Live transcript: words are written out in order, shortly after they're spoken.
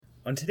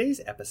On today's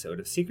episode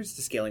of Secrets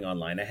to Scaling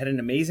Online, I had an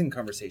amazing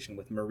conversation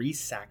with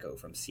Maurice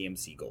from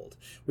CMC Gold.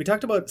 We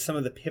talked about some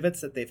of the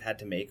pivots that they've had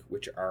to make,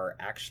 which are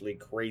actually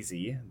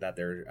crazy that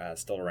they're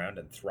still around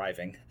and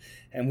thriving.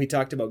 And we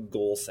talked about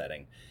goal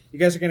setting. You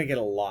guys are going to get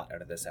a lot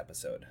out of this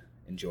episode.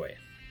 Enjoy.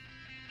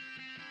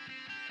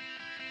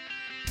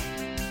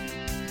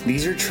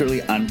 These are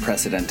truly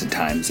unprecedented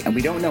times, and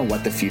we don't know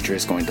what the future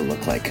is going to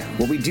look like.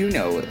 What we do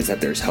know is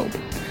that there's hope.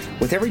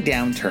 With every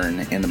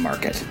downturn in the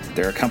market,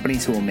 there are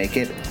companies who will make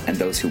it and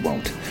those who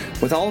won't.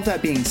 With all of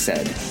that being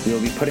said, we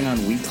will be putting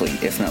on weekly,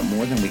 if not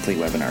more than weekly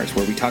webinars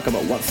where we talk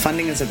about what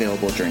funding is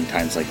available during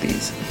times like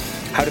these,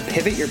 how to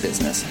pivot your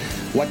business,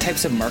 what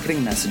types of marketing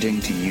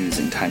messaging to use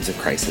in times of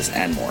crisis,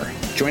 and more.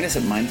 Join us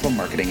at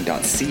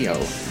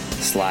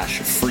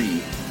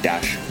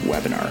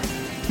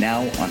mindfulmarketing.co/free-webinar.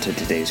 Now onto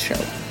today's show.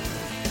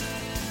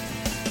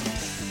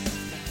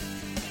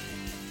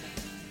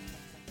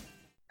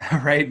 All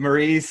right,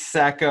 Maurice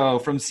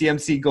from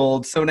CMC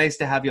Gold. So nice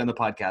to have you on the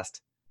podcast.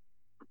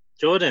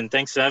 Jordan,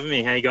 thanks for having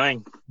me. How you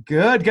going?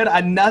 Good.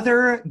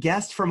 Another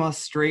guest from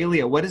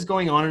Australia. What is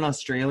going on in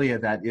Australia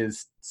that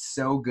is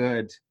so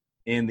good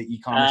in the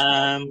e-commerce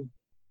world?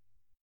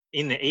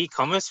 In the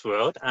e-commerce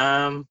world,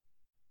 well,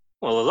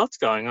 a lot's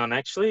going on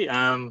actually.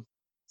 So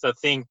I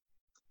think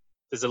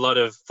there's a lot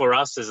of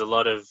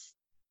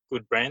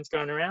good brands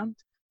going around.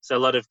 So a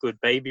lot of good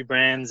baby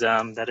brands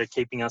that are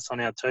keeping us on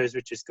our toes,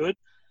 which is good.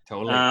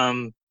 Totally.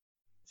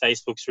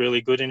 Facebook's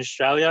really good in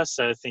Australia,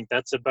 so I think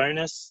that's a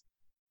bonus.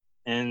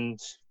 And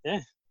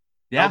yeah.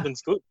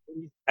 Melbourne's good.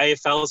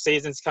 AFL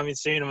season's coming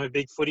soon. I'm a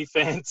big footy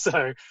fan,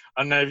 so I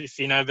don't know if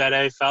you know about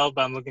AFL,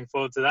 but I'm looking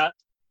forward to that.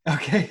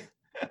 Okay.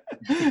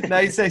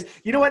 Nice.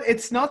 You know what?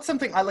 It's not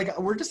something I like.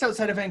 We're just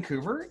outside of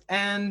Vancouver,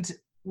 and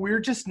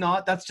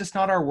that's just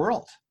not our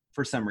world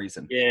for some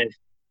reason. Yeah.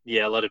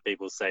 A lot of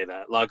people say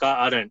that. Like,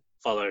 I don't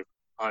follow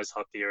ice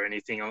hockey or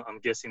anything. I'm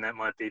guessing that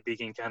might be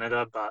big in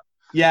Canada, but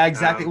yeah,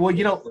 exactly. Well,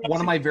 one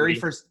of my very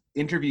first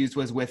interviews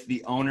was with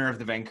the owner of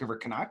the Vancouver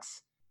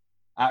Canucks,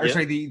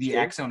 the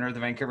ex-owner of the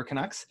Vancouver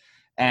Canucks,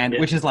 and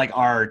which is like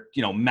our,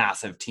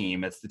 massive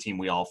team. It's the team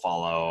we all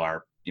follow,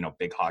 our,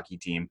 big hockey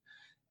team.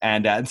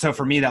 And so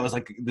for me, that was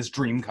like this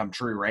dream come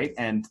true, right?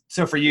 And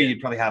so for you, you'd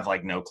probably have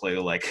like no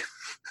clue, like.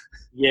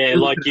 Yeah,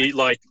 like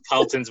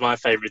Carlton's my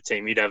favorite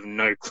team. You'd have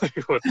no clue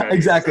what that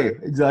exactly,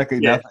 is. Exactly.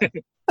 Yeah.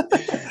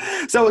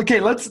 So, okay,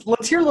 let's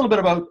hear a little bit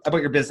about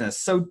your business.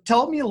 So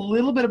tell me a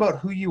little bit about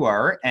who you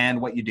are and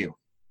what you do.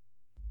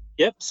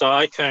 Yep. So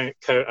I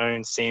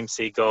co-own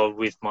CMC Gold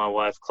with my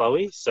wife,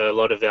 Chloe. So a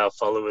lot of our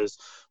followers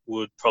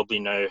would probably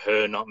know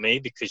her, not me,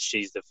 because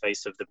she's the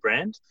face of the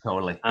brand.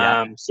 Totally.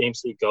 Yeah.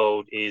 CMC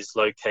Gold is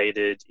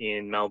located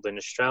in Melbourne,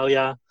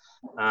 Australia.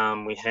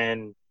 We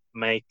hand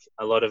make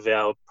a lot of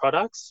our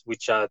products,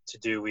 which are to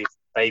do with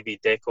baby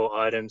decor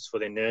items for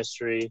their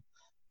nursery.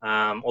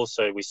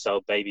 Also, we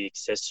sell baby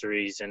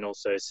accessories and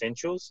also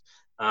essentials.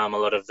 A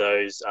lot of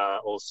those are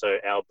also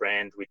our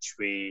brand, which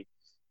we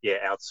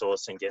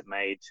outsource and get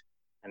made,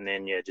 and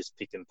then just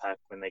pick and pack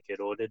when they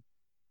get ordered.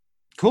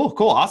 Cool,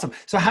 awesome.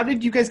 So how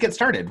did you guys get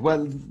started?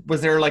 Well,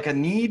 was there like a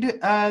need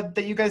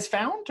that you guys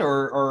found,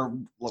 or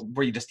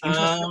were you just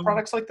interested in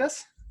products like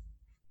this?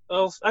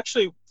 Well,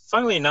 actually,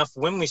 funnily enough,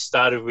 when we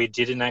started, we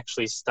didn't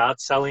actually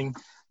start selling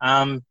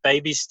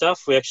baby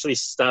stuff. We actually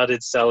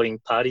started selling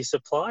party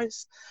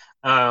supplies.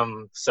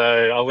 So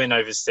I went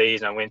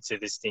overseas and I went to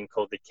this thing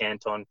called the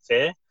Canton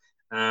Fair.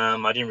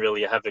 I didn't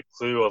really have a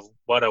clue of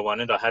what I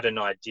wanted. I had an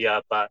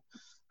idea, but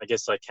I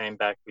guess I came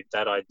back with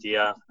that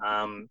idea,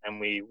 and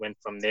we went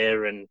from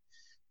there and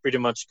pretty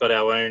much got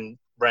our own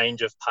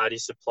range of party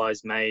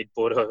supplies made,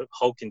 bought a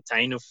whole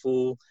container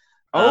full.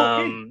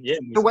 Okay.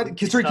 So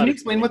can you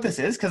explain what this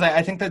is? Because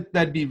I think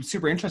that'd be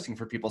super interesting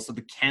for people. So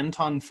the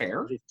Canton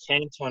Fair? The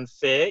Canton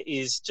Fair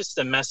is just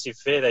a massive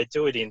fair. They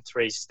do it in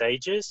 3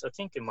 stages. I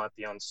think it might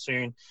be on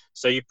soon.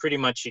 So you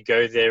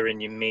go there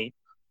and you meet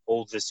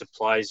all the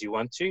suppliers you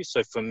want to.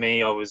 So for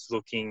me, I was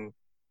looking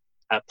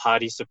at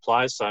party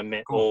supplies. So I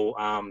met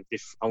I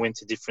went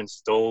to different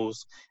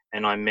stalls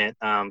and I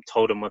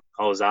told them what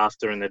I was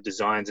after and the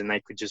designs, and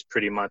they could just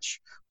pretty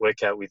much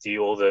work out with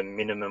you all the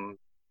minimum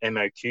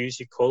MOQs,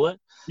 you call it.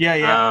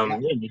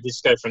 You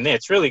just go from there.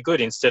 It's really good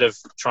instead of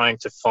trying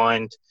to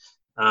find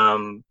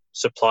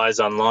supplies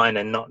online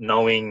and not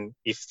knowing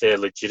if they're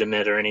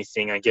legitimate or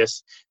anything. I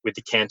guess with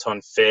the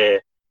Canton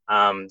Fair,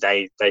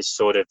 they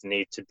sort of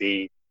need to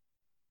be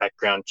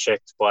background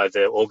checked by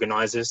the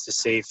organizers to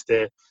see if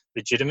they're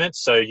legitimate.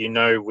 So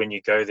when you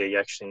go there,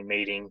 you're actually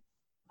meeting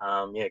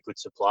good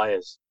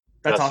suppliers.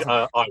 That's awesome.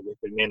 I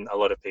recommend a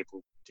lot of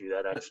people do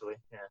that actually.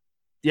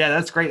 Yeah,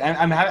 that's great.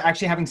 I'm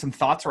actually having some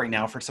thoughts right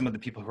now for some of the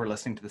people who are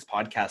listening to this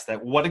podcast,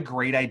 that what a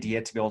great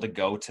idea to be able to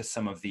go to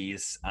some of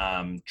these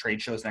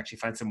trade shows and actually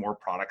find some more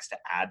products to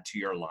add to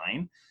your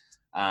line.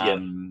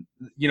 One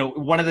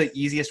of the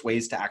easiest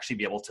ways to actually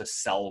be able to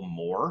sell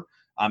more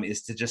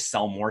is to just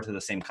sell more to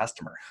the same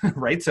customer,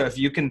 right? So if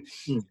you can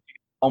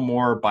sell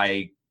more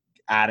by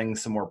adding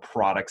some more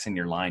products in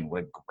your line,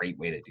 what a great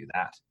way to do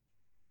that.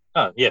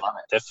 Oh, yeah,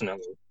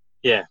 definitely.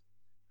 Yeah.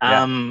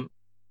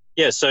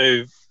 Yeah,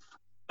 so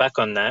back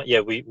on that, yeah,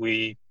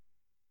 we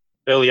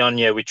early on,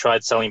 yeah, we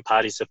tried selling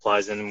party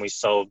supplies, and we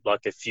sold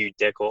like a few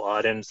decor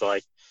items,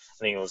 like I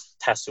think it was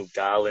tassel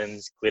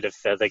garlands, glitter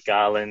feather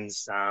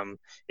garlands.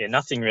 Yeah,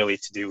 nothing really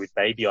to do with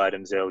baby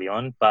items early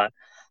on, but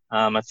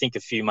I think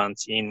a few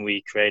months in,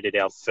 we created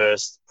our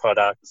first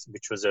product,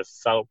 which was a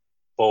felt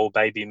ball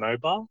baby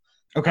mobile.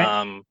 Okay.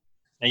 And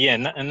yeah,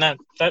 and that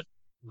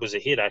was a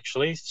hit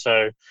actually.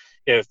 So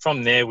yeah,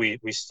 from there we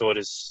sort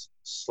of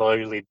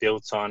slowly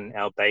built on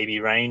our baby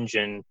range,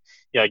 and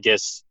yeah, I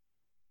guess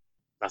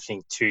I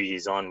think 2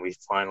 years on, we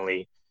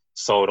finally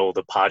sold all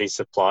the party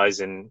supplies,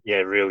 and yeah,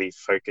 really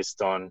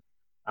focused on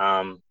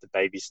the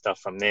baby stuff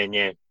from there. And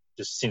yeah,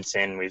 just since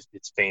then,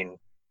 it's been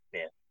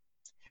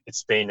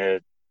a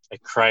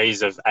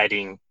craze of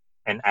adding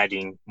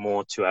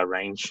more to our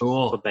range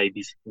for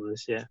babies.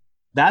 Yeah,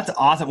 that's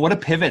awesome. What a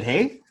pivot,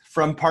 hey?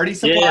 From party yeah,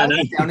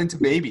 supplies down into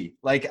baby.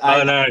 Like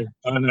I know,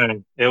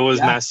 it was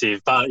Yeah.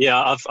 massive. But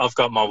yeah, I've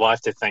got my wife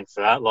to thank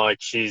for that. Like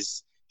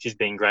she's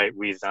been great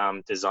with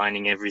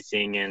designing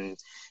everything, and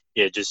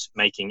yeah, just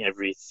making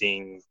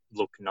everything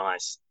look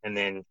nice. And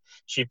then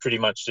she pretty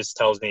much just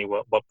tells me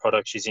what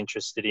product she's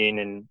interested in,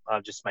 and I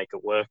just make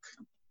it work.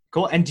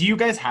 Cool. And do you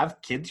guys have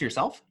kids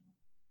yourself?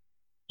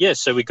 Yeah,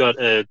 so we got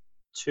a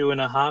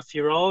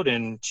 2.5-year-old,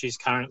 and she's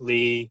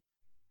currently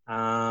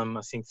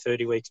I think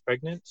 30 weeks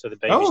pregnant. So the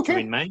baby's due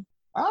in May.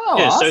 Oh,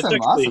 yeah, awesome, so it's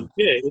actually awesome.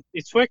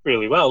 it's worked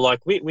really well. Like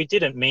we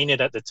didn't mean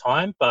it at the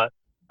time, but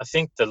I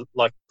think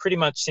pretty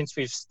much since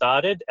we've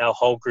started, our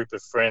whole group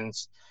of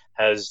friends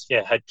has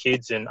had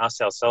kids, and us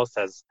ourselves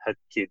has had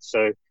kids.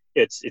 So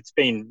yeah, it's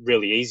been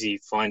really easy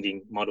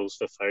finding models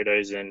for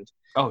photos, and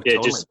totally.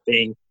 just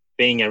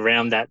being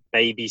around that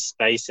baby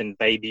space and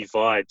baby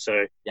vibe.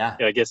 So yeah,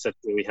 I guess that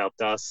really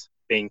helped us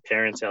being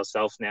parents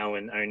ourselves now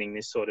and owning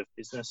this sort of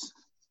business.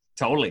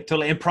 Totally.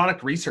 And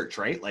product research,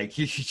 right? Like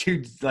you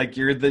like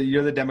you're the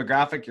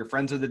demographic, your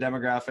friends are the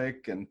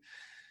demographic, and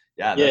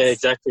yeah,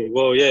 exactly.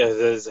 Well, yeah,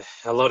 there's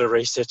a lot of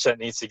research that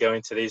needs to go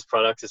into these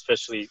products,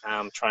 especially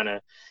trying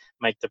to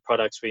make the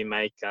products we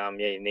make.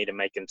 You need to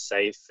make them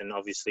safe, and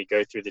obviously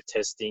go through the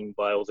testing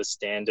by all the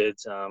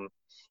standards.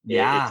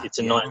 It's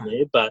a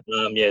nightmare, but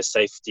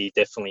safety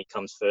definitely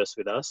comes first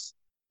with us.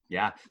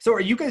 Yeah. So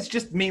are you guys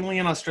just mainly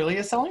in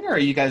Australia selling, or are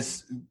you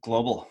guys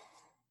global?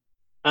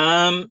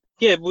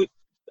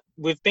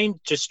 We've been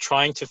just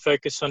trying to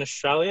focus on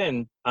Australia,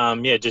 and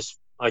just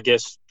I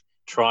guess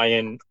try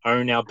and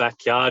own our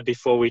backyard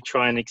before we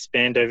try and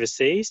expand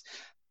overseas.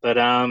 But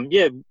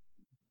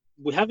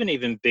we haven't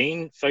even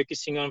been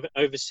focusing on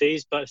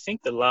overseas, but I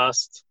think the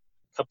last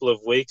couple of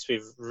weeks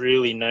we've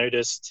really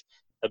noticed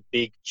a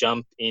big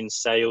jump in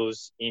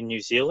sales in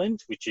New Zealand,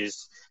 which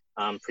is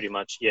pretty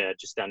much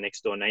just our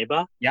next door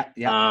neighbor. Yeah.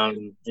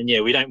 And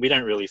we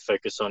don't really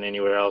focus on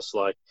anywhere else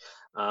like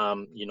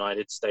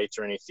United States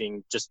or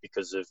anything, just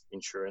because of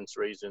insurance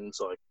reasons.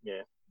 Like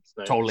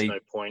there's no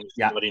point.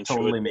 Not insured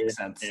totally makes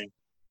sense.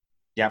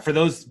 Yeah, for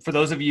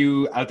those of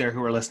you out there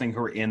who are listening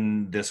who are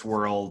in this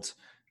world,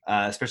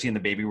 especially in the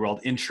baby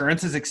world,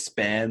 insurance is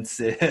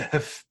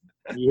expensive.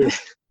 Yeah.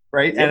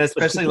 Right. Yep. And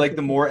especially like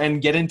the more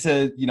and get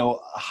into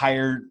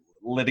higher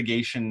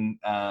litigation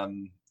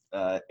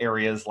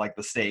areas like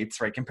the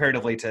States, right,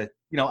 comparatively to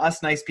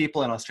us nice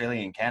people in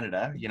Australia and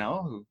Canada,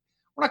 who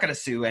we're not going to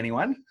sue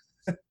anyone.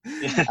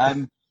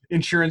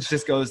 Insurance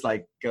just goes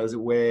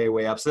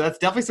way up. So that's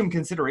definitely some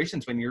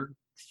considerations when you're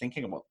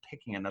thinking about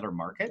picking another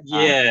market.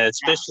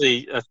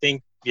 Especially I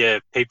think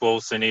people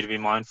also need to be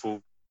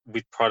mindful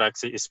with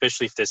products,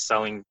 especially if they're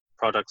selling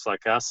products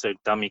like us, so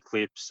dummy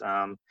clips,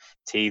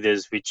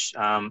 teethers, which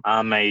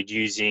are made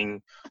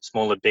using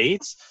smaller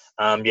beads.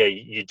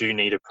 You do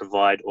need to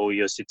provide all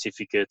your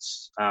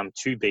certificates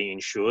to be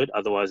insured.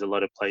 Otherwise, a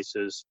lot of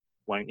places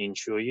won't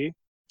insure you.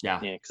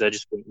 Because they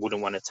just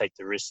wouldn't want to take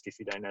the risk if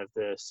you don't have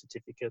the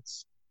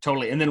certificates.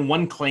 Totally. And then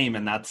one claim,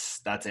 and that's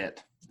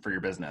it for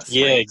your business.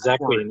 Yeah, right?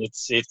 exactly. And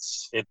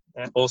it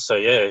also,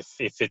 if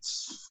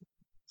it's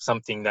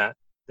something that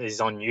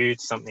is on you,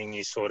 it's something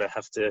you sort of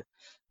have to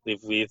live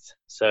with.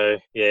 So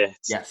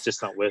it's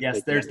just not worth it.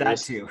 Yes, there's that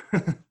too.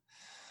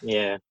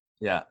 Yeah.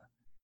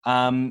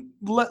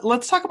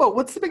 Let's talk about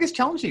what's the biggest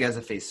challenge you guys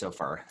have faced so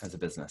far as a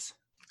business.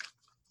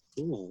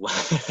 Ooh.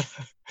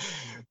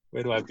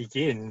 Where do I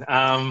begin?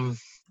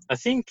 I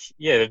think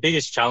the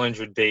biggest challenge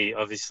would be,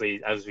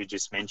 obviously, as we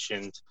just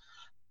mentioned,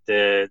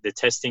 the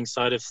testing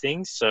side of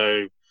things.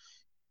 So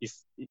if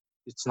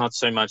it's not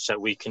so much that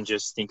we can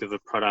just think of a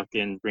product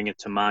and bring it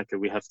to market,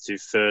 we have to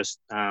first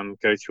go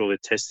through all the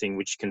testing,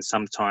 which can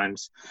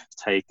sometimes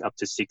take up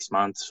to 6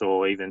 months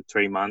or even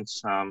 3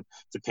 months,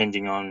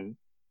 depending on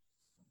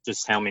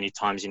just how many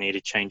times you need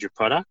to change your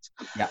product.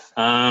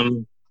 I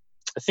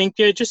think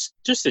just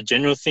the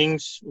general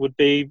things would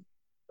be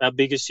our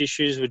biggest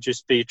issues. Would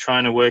just be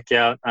trying to work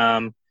out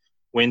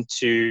when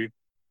to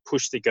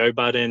push the go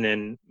button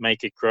and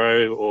make it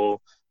grow, or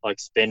like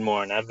spend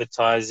more on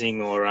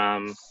advertising, or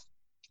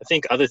I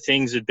think other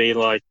things would be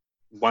like,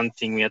 one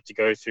thing we had to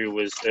go through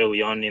was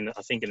early on in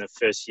the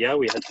first year,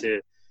 we had to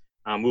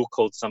we were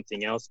called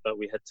something else, but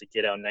we had to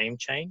get our name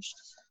changed.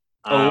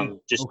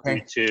 Just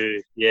okay.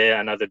 due to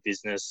another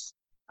business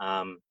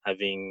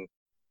having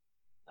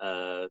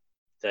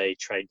they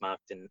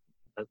trademarked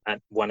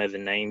one of the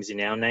names in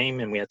our name,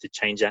 and we had to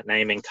change that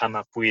name and come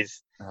up with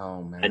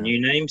a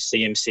new name,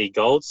 CMC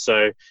Gold.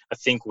 So I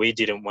think we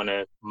didn't want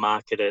to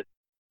market it.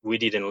 We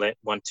didn't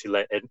want to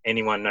let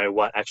anyone know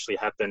what actually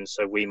happened.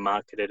 So we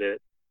marketed it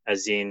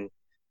as in,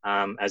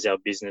 as our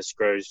business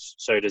grows,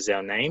 so does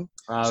our name.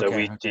 So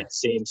we did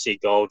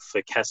CMC Gold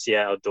for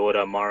Cassia, our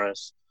daughter,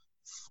 Maurice,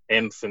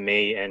 M for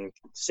me, and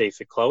C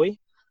for Chloe.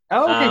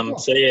 Cool.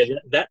 So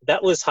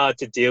that was hard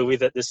to deal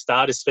with at the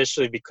start,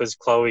 especially because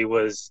Chloe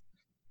was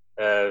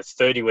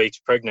 30 weeks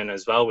pregnant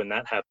as well when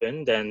that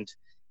happened, and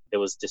it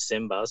was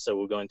December, so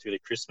we're going through the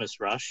Christmas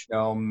rush.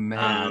 Oh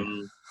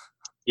man.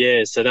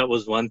 So that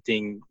was one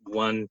thing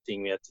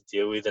we had to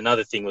deal with.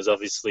 Another thing was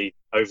obviously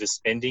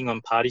overspending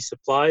on party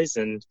supplies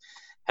and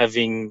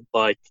having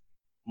like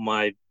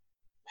my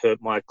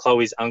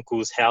Chloe's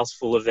uncle's house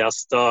full of our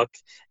stock,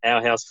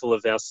 our house full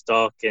of our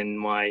stock, and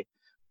my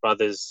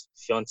brother's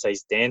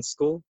fiance's dance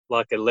school,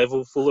 like a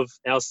level full of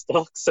our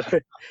stock. So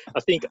I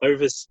think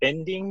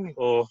overspending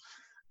or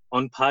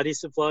on party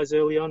supplies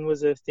early on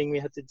was a thing we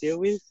had to deal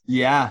with.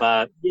 Yeah.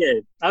 But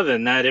other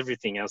than that,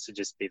 everything else would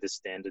just be the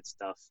standard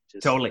stuff.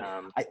 Totally.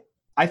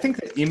 I think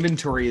that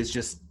inventory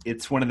is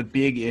it's one of the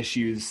big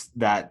issues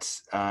that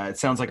it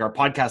sounds like our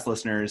podcast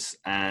listeners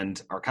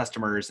and our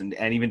customers and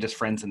even just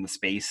friends in the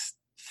space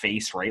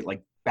face, right?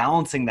 Like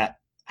balancing that,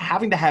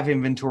 having to have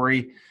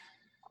inventory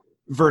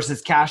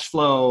versus cash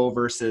flow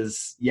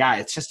versus,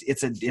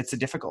 it's a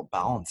difficult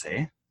balance,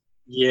 eh?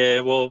 Yeah,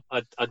 well,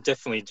 I'd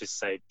definitely just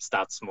say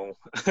start small.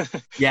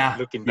 Yeah.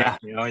 Looking back,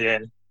 Yeah,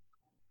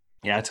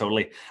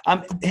 totally.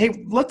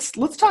 Hey, let's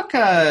talk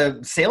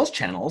sales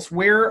channels.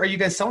 Where are you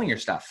guys selling your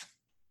stuff?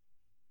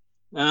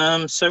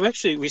 So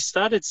actually we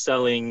started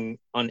selling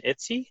on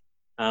Etsy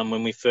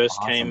when we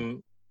first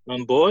came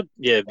on board.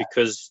 Yeah,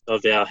 because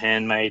of our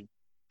handmade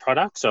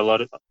products. So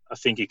I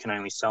think you can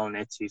only sell on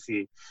Etsy if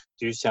you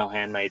do sell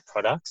handmade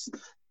products.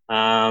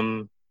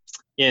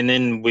 And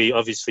then we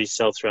obviously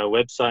sell through our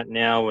website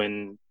now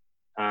and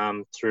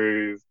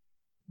through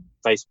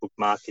Facebook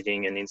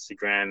marketing and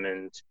Instagram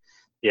and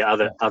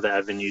other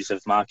avenues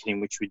of marketing,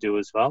 which we do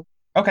as well.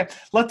 Okay,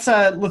 let's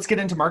get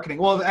into marketing.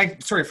 Well,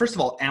 first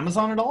of all,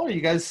 Amazon at all?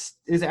 is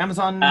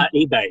Amazon?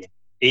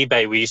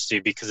 eBay we used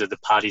to because of the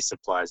party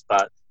supplies,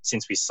 but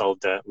since we sold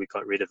that, we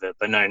got rid of it.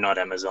 But no, not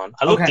Amazon.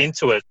 I looked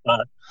into it,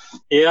 but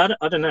I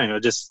don't know.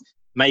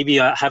 Maybe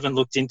I haven't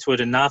looked into it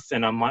enough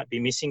and I might be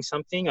missing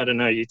something. I don't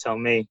know. You tell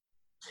me.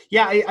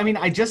 Yeah,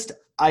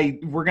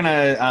 we're going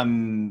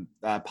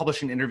to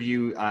publish an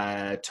interview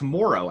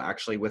tomorrow,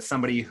 actually, with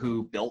somebody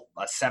who built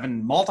a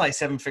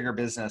multi-seven-figure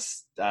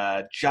business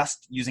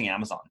just using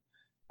Amazon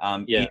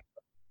in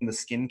the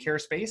skincare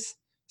space.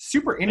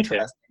 Super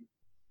interesting,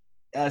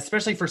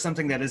 especially for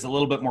something that is a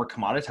little bit more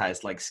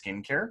commoditized like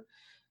skincare.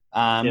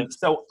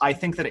 So I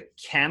think that it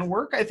can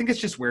work. I think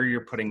it's just where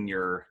you're putting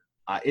your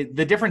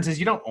the difference is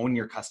you don't own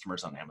your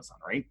customers on Amazon,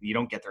 right? You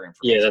don't get their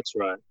information. Yeah, that's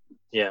right.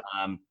 Yeah.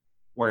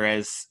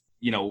 Whereas,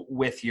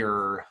 with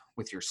your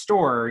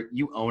store,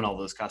 you own all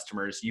those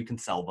customers. You can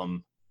sell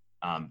them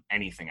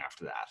anything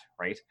after that,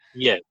 right?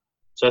 Yeah.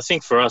 So I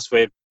think for us,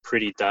 we're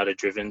pretty data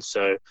driven.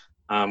 So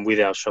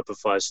with our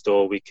Shopify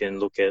store, we can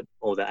look at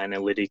all the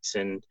analytics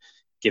and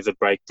give a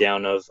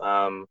breakdown of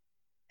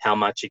how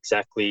much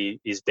exactly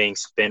is being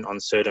spent on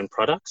certain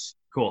products.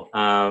 Cool.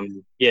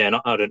 And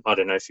I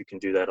don't know if you can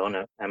do that on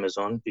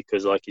Amazon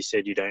because, like you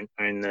said, you don't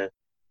own the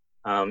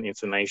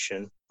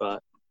information.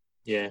 But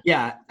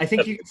yeah, I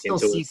think you can still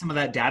see some of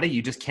that data.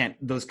 You just can't.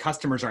 Those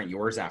customers aren't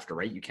yours after,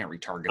 right? You can't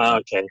retarget them.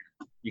 Okay.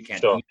 You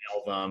can't email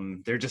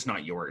them. They're just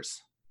not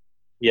yours.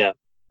 Yeah.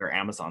 They're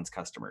Amazon's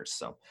customers.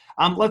 So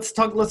let's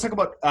talk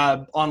about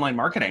online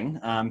marketing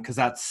because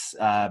that's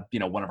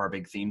one of our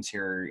big themes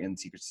here in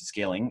Secrets to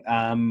Scaling.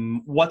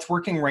 What's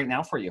working right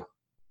now for you?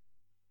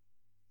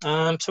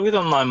 So with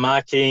online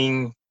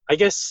marketing, I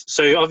guess,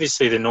 so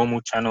obviously the normal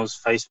channels,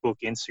 Facebook,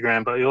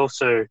 Instagram, but we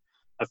also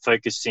are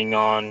focusing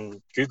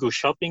on Google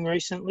Shopping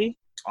recently.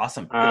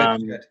 Awesome.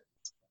 Good.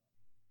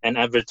 And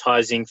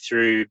advertising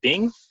through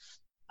Bing.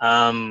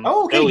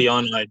 Okay. Early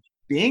on,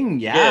 Bing,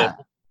 yeah.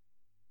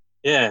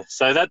 Yeah,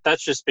 so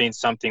that's just been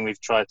something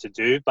we've tried to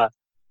do, but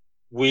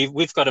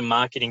we've got a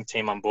marketing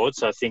team on board.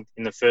 So I think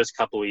in the first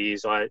couple of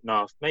years,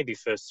 maybe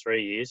first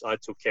 3 years, I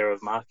took care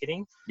of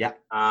marketing. Yeah.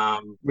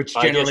 Which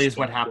generally is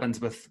what happens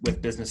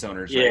with business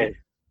owners, right? Yeah.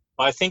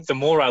 I think the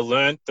more I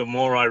learned, the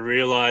more I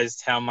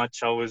realized how much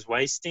I was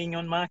wasting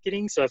on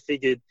marketing. So I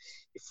figured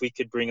if we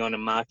could bring on a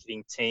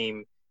marketing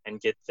team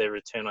and get the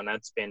return on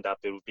ad spend up,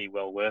 it would be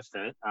well worth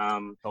it.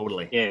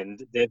 Totally. Yeah,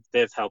 and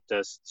they've helped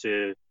us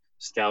to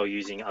scale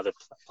using other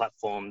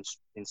platforms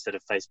instead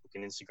of Facebook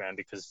and Instagram,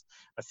 because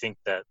I think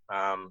that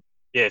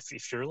if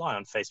you rely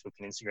on Facebook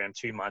and Instagram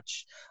too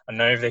much, I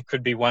know there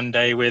could be one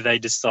day where they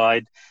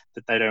decide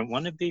that they don't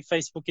want to be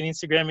Facebook and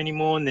Instagram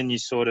anymore, and then you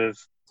sort of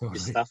you're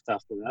stuffed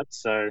after that.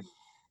 So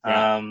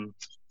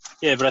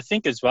but I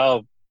think as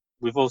well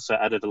we've also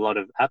added a lot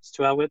of apps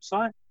to our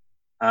website.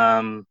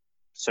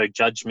 So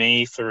Judge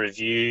Me for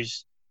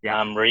reviews.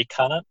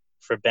 Recart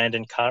for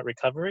abandoned cart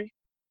recovery.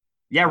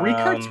 Yeah,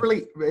 Recart's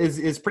really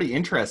is pretty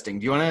interesting.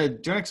 Do you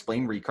want to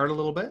explain Recart a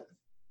little bit?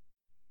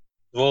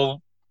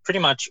 Well, pretty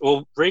much.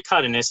 Well,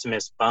 Recart and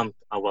SMS Bump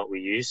are what we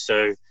use.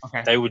 So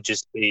they would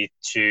just be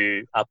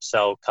to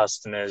upsell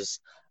customers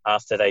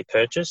after they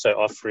purchase. So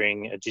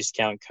offering a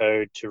discount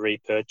code to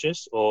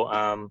repurchase, or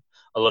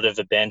a lot of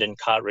abandoned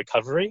cart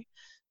recovery.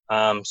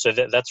 So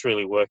that's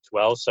really worked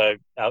well. So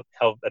our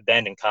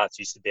abandoned carts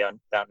used to be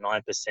about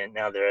 9%.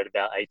 Now they're at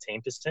about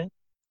 18%.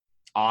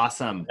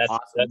 Awesome.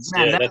 That's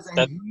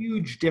a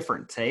huge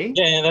difference, eh?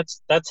 Yeah,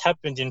 that's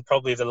happened in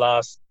probably the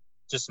last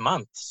just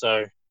month.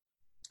 So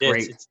yeah,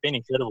 it's been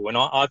incredible. And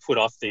I put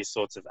off these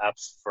sorts of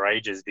apps for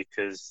ages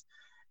because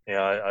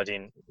I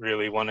didn't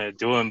really want to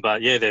do them.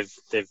 But yeah,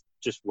 they've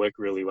just worked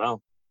really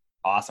well.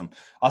 Awesome.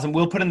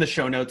 We'll put in the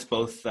show notes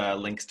both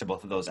links to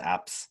both of those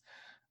apps.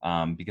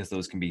 Because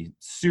those can be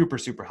super,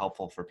 super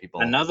helpful for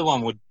people. Another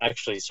one would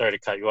actually, sorry to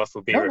cut you off,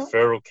 would be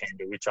Referral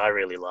Candle, which I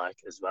really like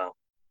as well.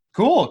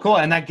 Cool.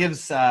 And that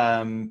gives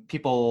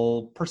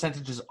people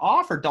percentages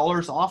off or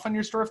dollars off on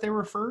your store if they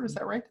refer. Is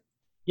that right?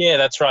 Yeah,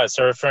 that's right.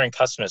 So referring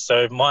customers.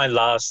 So my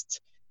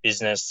last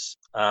business,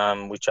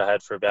 which I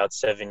had for about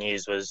 7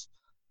 years, was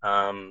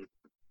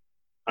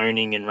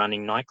owning and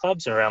running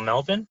nightclubs around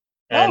Melbourne.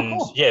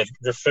 And yeah,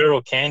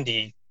 Referral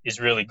Candy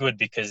is really good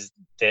because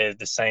they're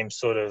the same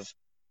sort of,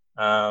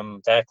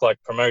 they act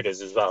like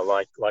promoters as well,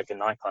 like a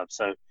nightclub.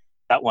 So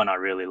that one I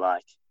really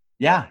like.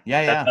 Yeah.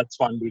 That's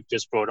one we've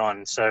just brought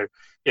on. So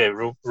yeah,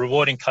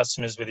 rewarding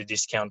customers with a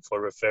discount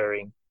for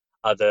referring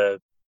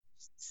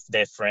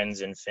their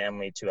friends and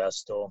family to our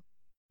store.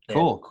 Yeah.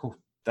 Cool.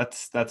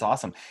 That's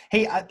awesome.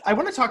 Hey, I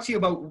want to talk to you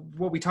about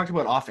what we talked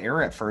about off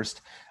air at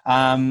first.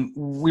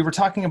 We were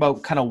talking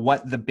about kind of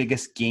what the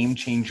biggest game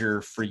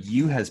changer for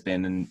you has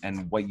been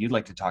and what you'd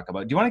like to talk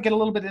about. Do you want to get a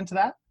little bit into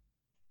that?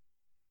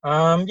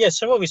 Yeah,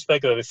 so what we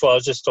spoke about before, I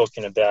was just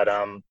talking about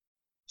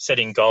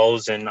setting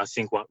goals, and I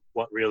think what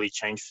really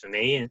changed for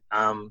me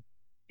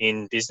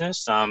in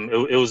business.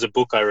 It was a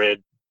book I read.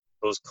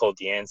 It was called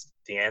The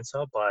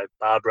Answer by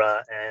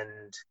Barbara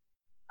and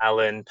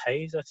Alan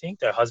Pays, I think.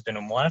 They're husband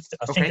and wife.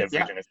 I think they've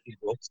written a few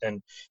books,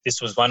 and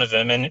this was one of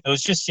them. And it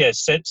was just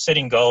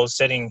setting goals,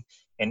 setting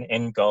an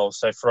end goal.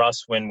 So for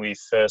us, when we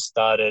first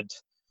started,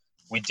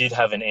 we did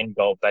have an end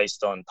goal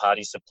based on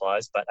party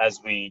supplies, but as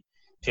we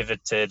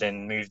pivoted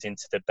and moved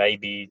into the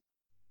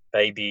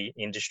baby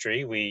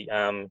industry, we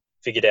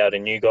figured out a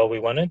new goal we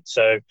wanted.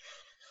 So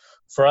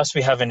for us,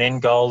 we have an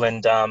end goal,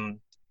 and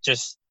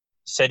just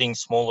setting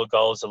smaller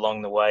goals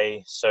along the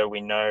way so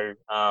we know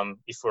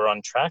if we're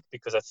on track,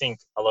 because I think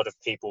a lot of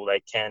people,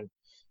 they can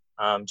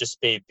just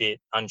be a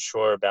bit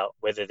unsure about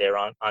whether they're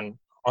on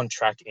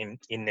track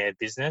in their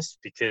business,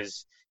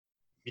 because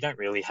you don't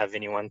really have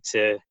anyone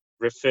to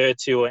refer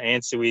to or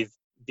answer with,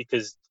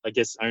 because I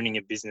guess owning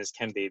a business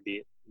can be a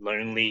bit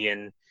lonely,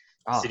 and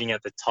sitting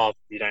at the top,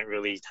 you don't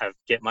really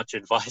get much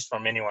advice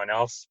from anyone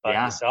else but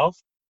yourself.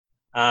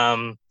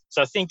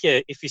 So I think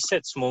if you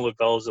set smaller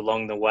goals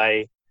along the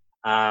way,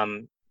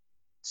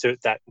 so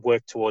that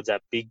work towards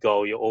that big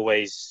goal, you're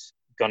always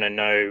going to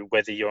know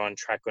whether you're on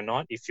track or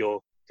not if you're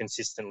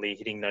consistently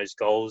hitting those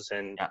goals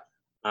and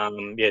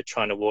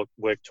trying to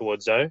work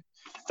towards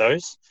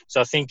those.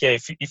 So I think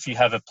if you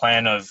have a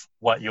plan of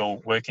what you're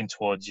working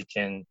towards, you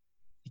can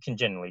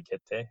generally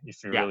get there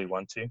if you really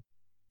want to.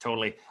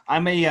 Totally.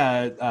 I'm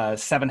a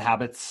 7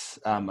 Habits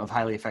of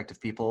Highly Effective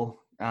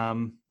People.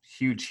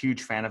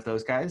 Huge fan of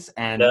those guys.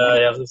 And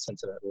I've listened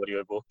to that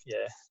audiobook.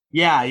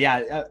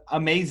 Yeah.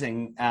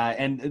 Amazing.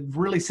 And a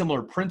really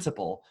similar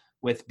principle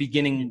with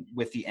beginning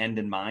with the end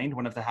in mind,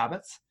 one of the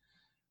habits,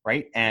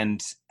 right?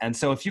 And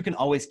so if you can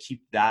always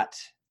keep that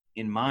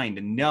in mind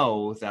and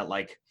know that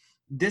like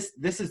this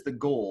is the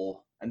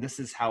goal and this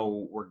is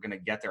how we're going to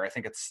get there. I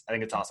think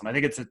it's awesome. I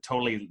think it's a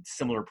totally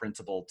similar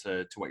principle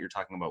to what you're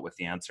talking about with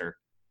the answer.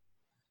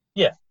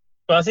 Yeah.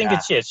 But I think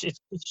it's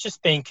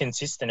just being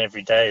consistent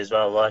every day as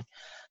well. Like,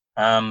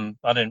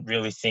 I don't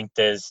really think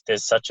there's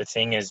such a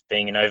thing as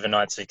being an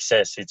overnight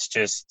success. It's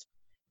just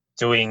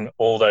doing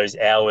all those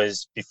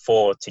hours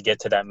before to get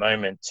to that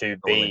moment, to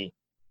be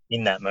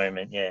in that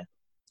moment.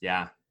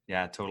 Yeah,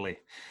 totally.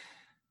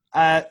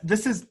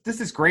 This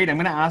is great. I'm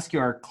going to ask you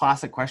our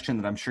classic question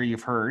that I'm sure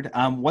you've heard.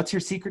 What's your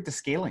secret to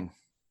scaling?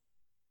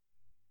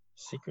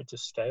 Secret to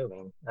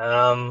scaling.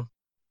 I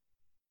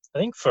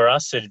think for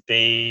us it'd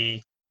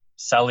be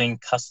selling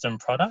custom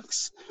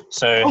products.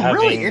 So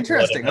really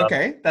interesting.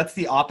 Okay, that's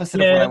the opposite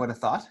of what I would have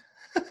thought.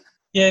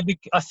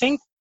 I think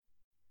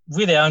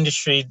with our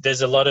industry,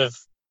 there's a lot of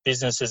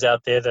businesses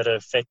out there that are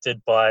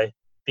affected by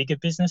bigger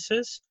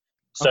businesses.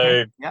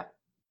 So I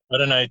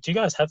don't know. Do you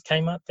guys have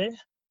Kmart there?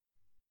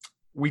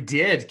 We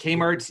did.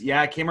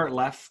 Kmart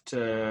left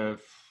 5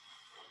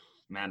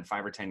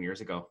 or 10 years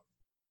ago.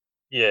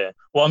 Yeah.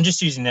 Well, I'm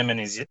just using them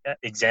as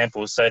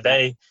examples. So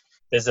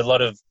there's a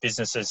lot of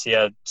businesses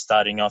here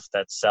starting off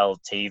that sell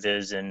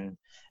teethers and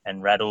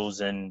rattles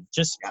and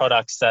just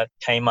products that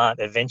Kmart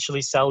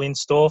eventually sell in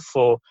store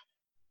for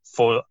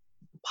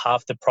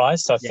half the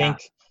price. So I think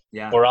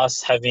for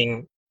us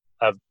having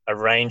a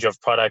range of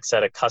products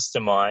that are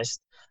customized,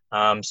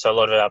 so a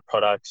lot of our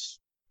products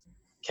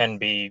can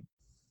be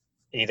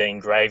either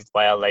engraved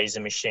by our laser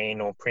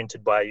machine or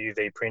printed by a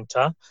UV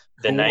printer.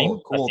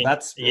 Cool.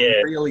 That's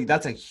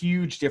a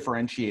huge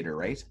differentiator,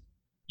 right?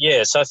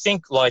 Yeah. So I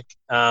think like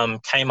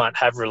Kmart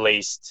have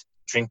released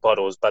drink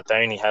bottles, but they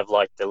only have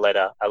like a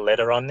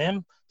letter on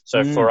them.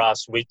 So for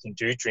us, we can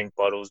do drink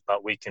bottles,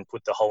 but we can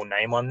put the whole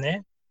name on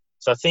there.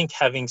 So I think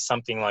having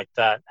something like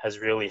that has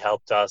really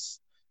helped us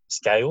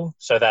scale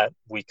so that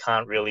we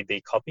can't really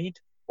be copied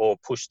or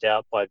pushed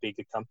out by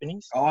bigger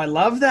companies. Oh, I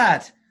love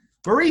that.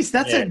 Maurice,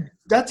 that's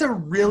a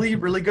really,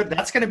 really good,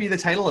 that's going to be the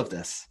title of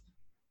this.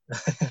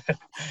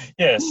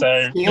 Yeah.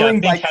 So scaling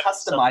by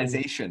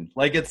customization.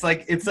 Like it's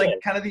like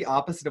kind of the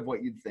opposite of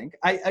what you'd think.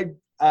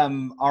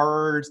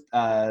 Our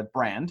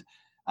brand,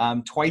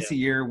 twice a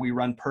year we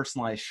run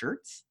personalized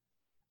shirts.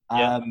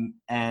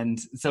 And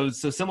so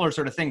similar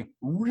sort of thing,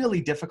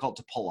 really difficult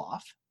to pull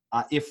off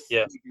if we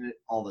do it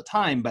all the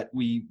time, but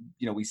we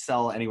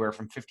sell anywhere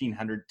from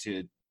 1,500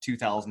 to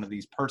 2,000 of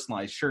these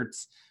personalized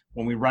shirts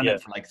when we run it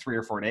for like 3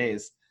 or 4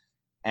 days.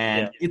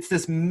 And it's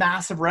this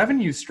massive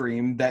revenue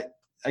stream that,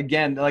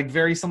 again, like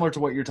very similar to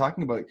what you're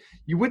talking about,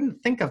 you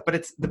wouldn't think of, but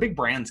it's the big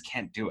brands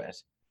can't do it,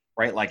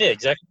 right? Like,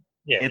 exactly.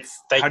 Yeah,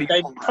 they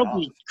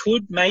probably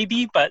could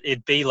maybe, but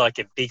it'd be like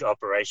a big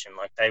operation.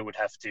 Like they would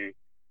have to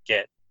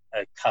get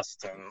a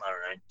custom, I don't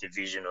know,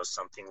 division or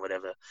something,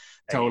 whatever.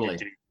 Totally.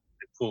 To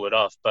pull it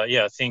off. But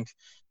yeah, I think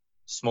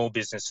small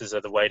businesses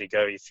are the way to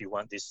go if you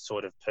want this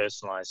sort of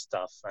personalized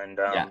stuff. And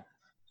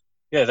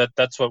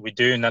that's what we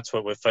do, and that's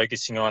what we're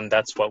focusing on.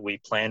 That's what we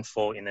plan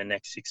for in the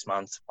next 6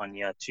 months, 1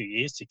 year, 2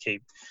 years, to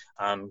keep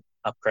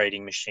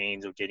upgrading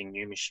machines or getting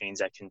new machines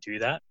that can do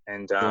that.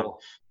 And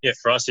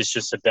for us, it's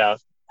just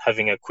about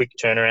having a quick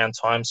turnaround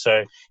time.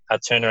 So our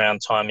turnaround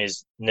time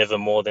is never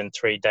more than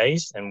 3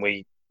 days, and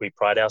we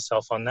pride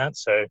ourselves on that.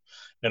 So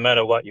no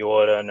matter what you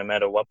order, no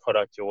matter what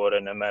product you order,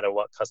 no matter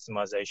what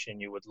customization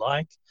you would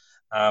like,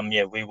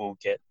 we will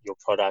get your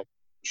product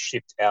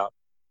shipped out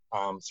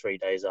 3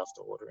 days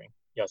after ordering.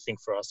 Yeah, I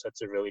think for us,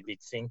 that's a really big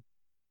thing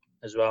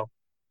as well.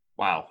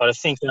 Wow. But I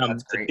think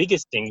the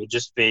biggest thing would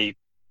just be,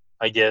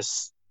 I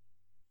guess,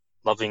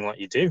 loving what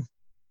you do.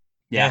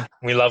 Yeah,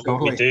 we love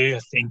what we do. I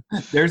think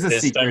there's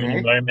so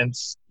many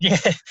moments. Yeah,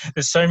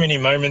 there's so many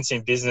moments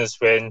in business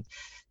when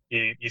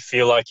you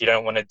feel like you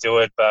don't want to do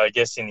it, but I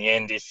guess in the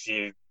end, if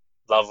you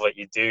love what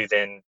you do,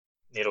 then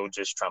it'll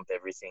just trump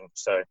everything.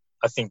 So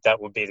I think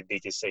that would be the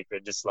biggest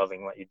secret, just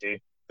loving what you do,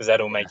 because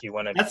that'll make you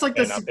want to. That's like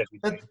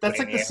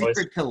the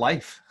secret to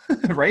life,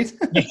 right?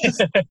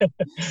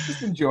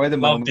 just enjoy the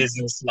moment. Love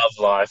business, love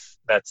life.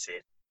 That's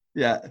it.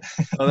 Yeah.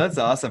 Oh, that's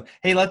awesome.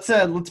 Hey, let's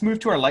move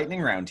to our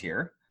lightning round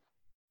here.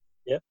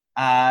 Yep.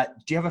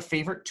 Do you have a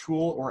favorite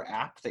tool or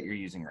app that you're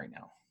using right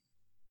now?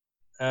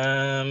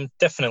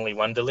 Definitely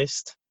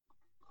Wunderlist.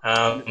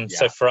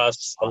 So for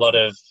us, a lot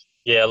of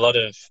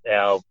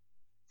our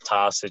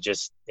tasks are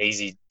just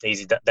easy.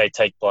 They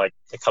take like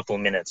a couple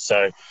of minutes.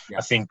 So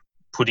I think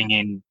putting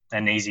in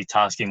an easy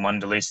task in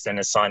Wunderlist and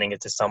assigning it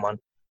to someone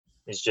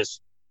is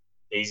just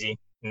easy.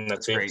 And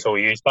that's it. That's all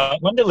we use. But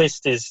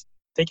Wunderlist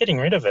they're getting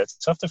rid of it.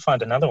 So I have to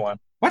find another one.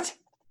 What?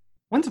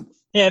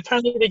 Yeah,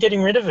 apparently they're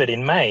getting rid of it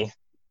in May.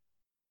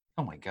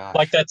 Oh my gosh.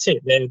 Like that's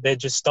it. They're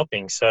just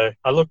stopping. So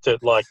I looked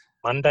at like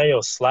Monday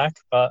or Slack,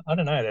 but I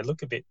don't know. They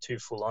look a bit too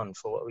full on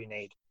for what we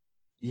need.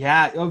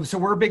 Yeah. So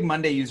we're big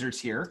Monday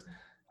users here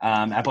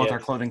at both our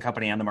clothing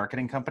company and the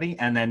marketing company.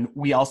 And then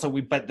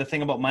but the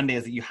thing about Monday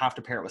is that you have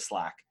to pair it with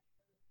Slack.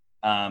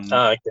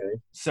 Okay.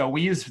 So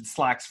we use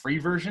Slack's free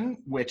version,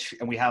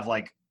 and we have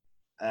like,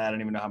 I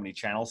don't even know how many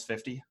channels,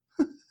 50.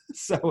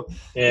 So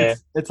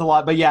it's a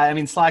lot, but yeah, I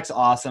mean, Slack's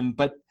awesome,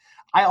 but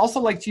I also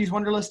like to use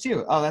Wunderlist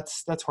too. Oh,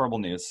 that's horrible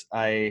news.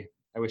 I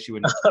wish you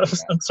wouldn't.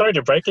 I'm sorry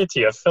to break it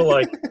to you. I feel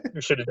like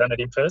we should have done it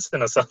in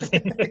person or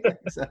something.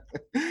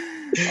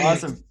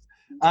 Awesome.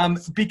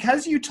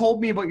 Because you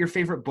told me about your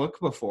favorite book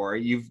before,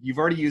 you've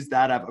already used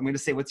that up. I'm going to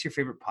say, what's your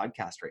favorite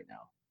podcast right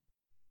now?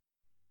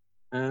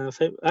 I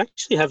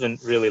actually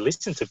haven't really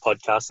listened to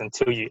podcasts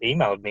until you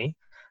emailed me.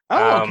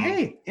 Oh,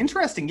 okay.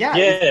 Interesting. Yeah.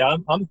 Yeah,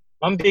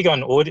 I'm big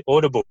on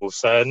Audible,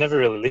 so I never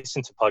really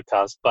listened to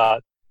podcasts.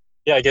 But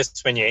yeah, I guess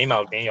when you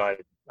emailed me, I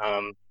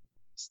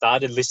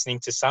started listening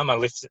to some. I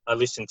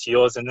listened to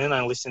yours, and then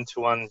I listened to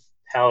one,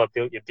 How I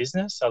Built Your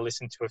Business. I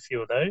listened to a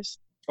few of those.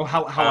 Oh,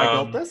 how I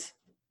built this?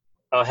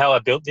 Oh, How I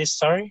Built This,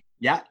 sorry.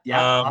 Yeah,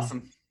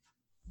 awesome.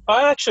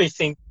 I actually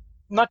think,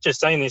 not just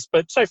saying this,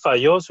 but so far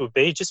yours would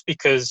be, just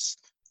because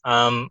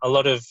a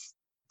lot of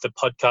the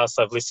podcasts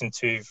I've listened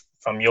to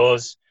from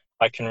yours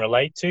I can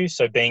relate to.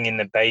 So being in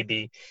the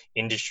baby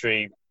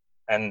industry,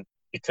 and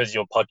because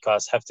your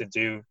podcasts have to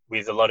do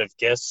with a lot of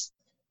guests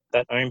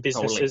that own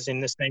businesses in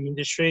the same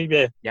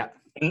industry. Yeah.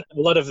 And a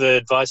lot of the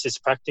advice is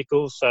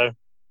practical. So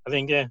I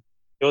think,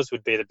 yours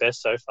would be the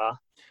best so far.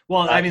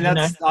 Well, I mean,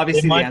 that's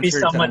obviously the answer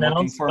that I'm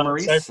looking for,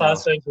 Maurice. So far,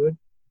 so good.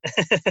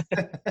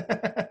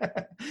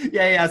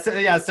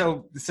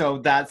 So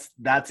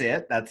that's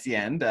it. That's the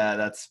end.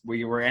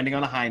 We were ending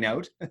on a high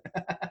note.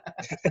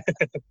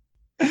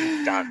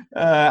 Done.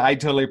 I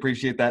totally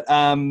appreciate that.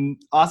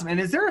 Awesome. And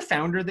is there a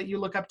founder that you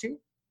look up to?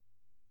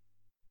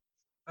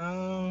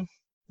 Not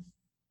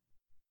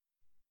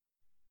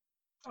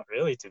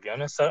really, to be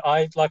honest.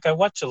 I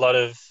watch a lot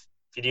of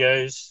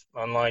videos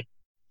on like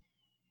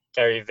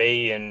Gary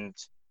Vee and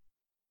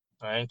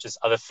just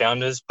other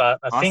founders, but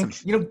I Awesome.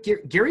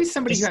 think Gary's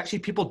somebody who actually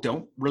people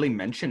don't really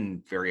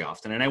mention very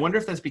often, and I wonder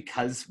if that's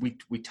because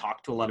we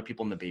talk to a lot of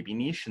people in the baby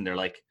niche, and they're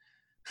like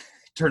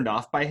turned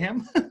off by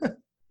him.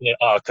 Yeah,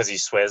 because he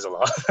swears a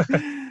lot.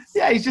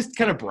 Yeah, he's just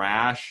kind of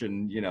brash,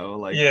 and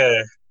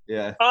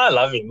yeah. I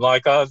love him.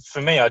 Like,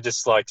 for me, I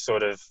just like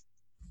sort of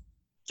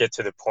get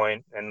to the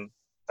point, and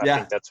I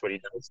think that's what he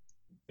does.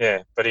 Yeah,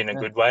 but in a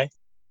good way.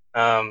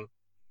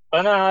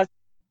 But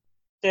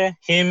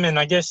him, and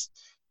I guess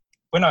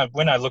when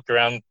I look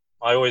around,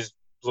 I always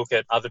look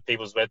at other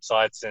people's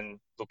websites and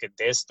look at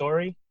their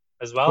story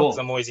as well, because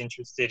I'm always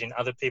interested in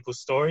other people's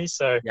stories.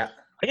 So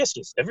I guess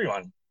just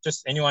everyone,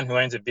 just anyone who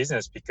owns a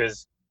business,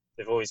 because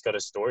they've always got a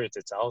story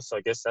to tell. So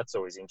I guess that's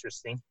always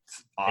interesting.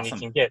 Awesome.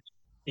 And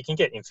you can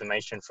get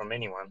information from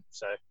anyone.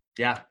 So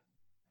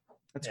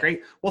that's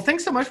great. Well,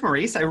 thanks so much,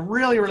 Maurice. I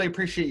really, really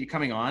appreciate you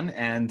coming on.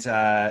 And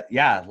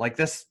like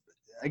this,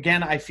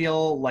 again, I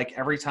feel like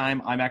every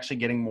time I'm actually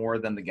getting more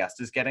than the guest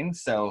is getting.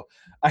 So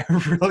I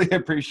really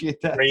appreciate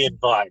that. Free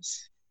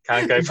advice.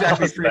 Can't go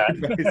past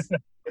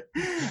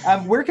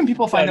that. Where can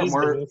people find out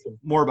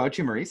more about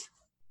you, Maurice?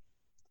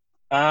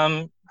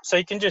 So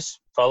you can just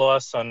follow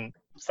us on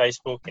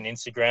Facebook and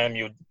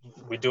Instagram.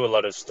 We do a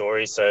lot of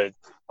stories, so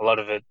a lot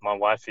of it, my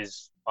wife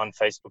is on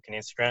Facebook and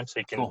Instagram,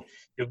 so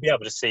you'll be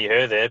able to see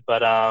her there.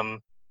 But I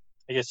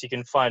guess you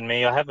can find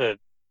me. I have a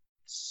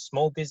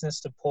small business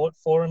support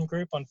forum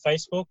group on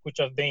Facebook, which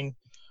I've been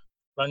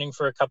running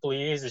for a couple of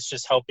years. It's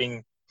just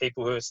helping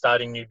people who are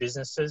starting new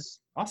businesses.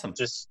 Awesome.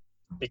 Just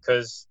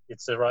because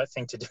it's the right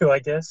thing to do, I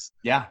guess.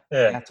 Yeah,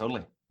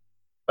 totally.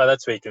 But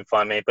that's where you can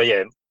find me. But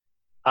yeah,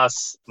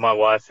 us, my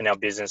wife, and our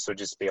business will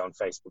just be on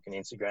Facebook and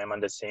Instagram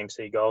under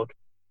CMC Gold.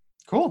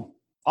 Cool.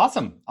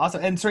 Awesome.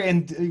 And sorry,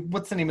 and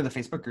what's the name of the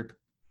Facebook group?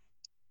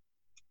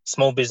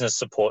 Small Business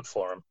Support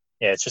Forum.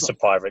 Yeah, it's just a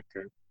private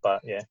group.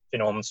 But yeah, if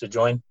anyone wants to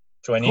join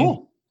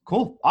in.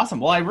 Cool. Awesome.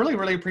 Well, I really,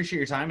 really appreciate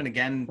your time. And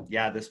again,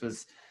 this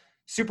was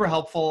super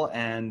helpful.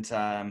 And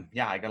I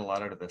got a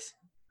lot out of this.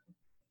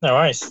 No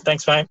worries.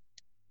 Thanks, mate.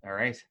 All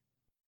right.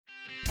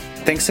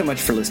 Thanks so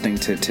much for listening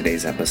to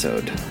today's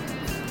episode.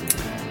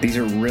 These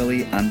are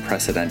really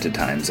unprecedented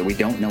times, and we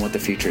don't know what the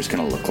future is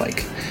going to look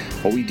like.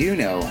 What we do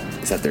know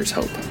is that there's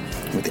hope.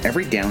 With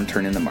every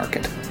downturn in the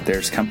market,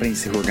 there's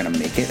companies who are going to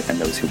make it and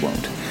those who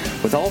won't.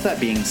 With all of that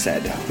being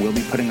said, we'll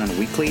be putting on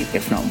weekly,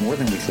 if not more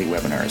than weekly,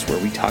 webinars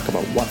where we talk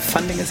about what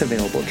funding is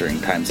available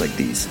during times like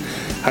these,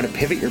 how to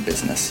pivot your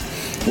business,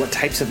 what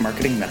types of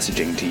marketing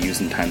messaging to use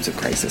in times of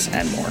crisis,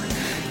 and more.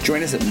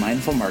 Join us at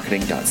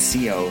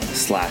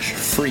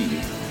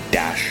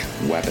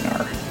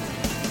mindfulmarketing.co/free-webinar.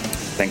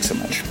 Thanks so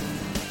much.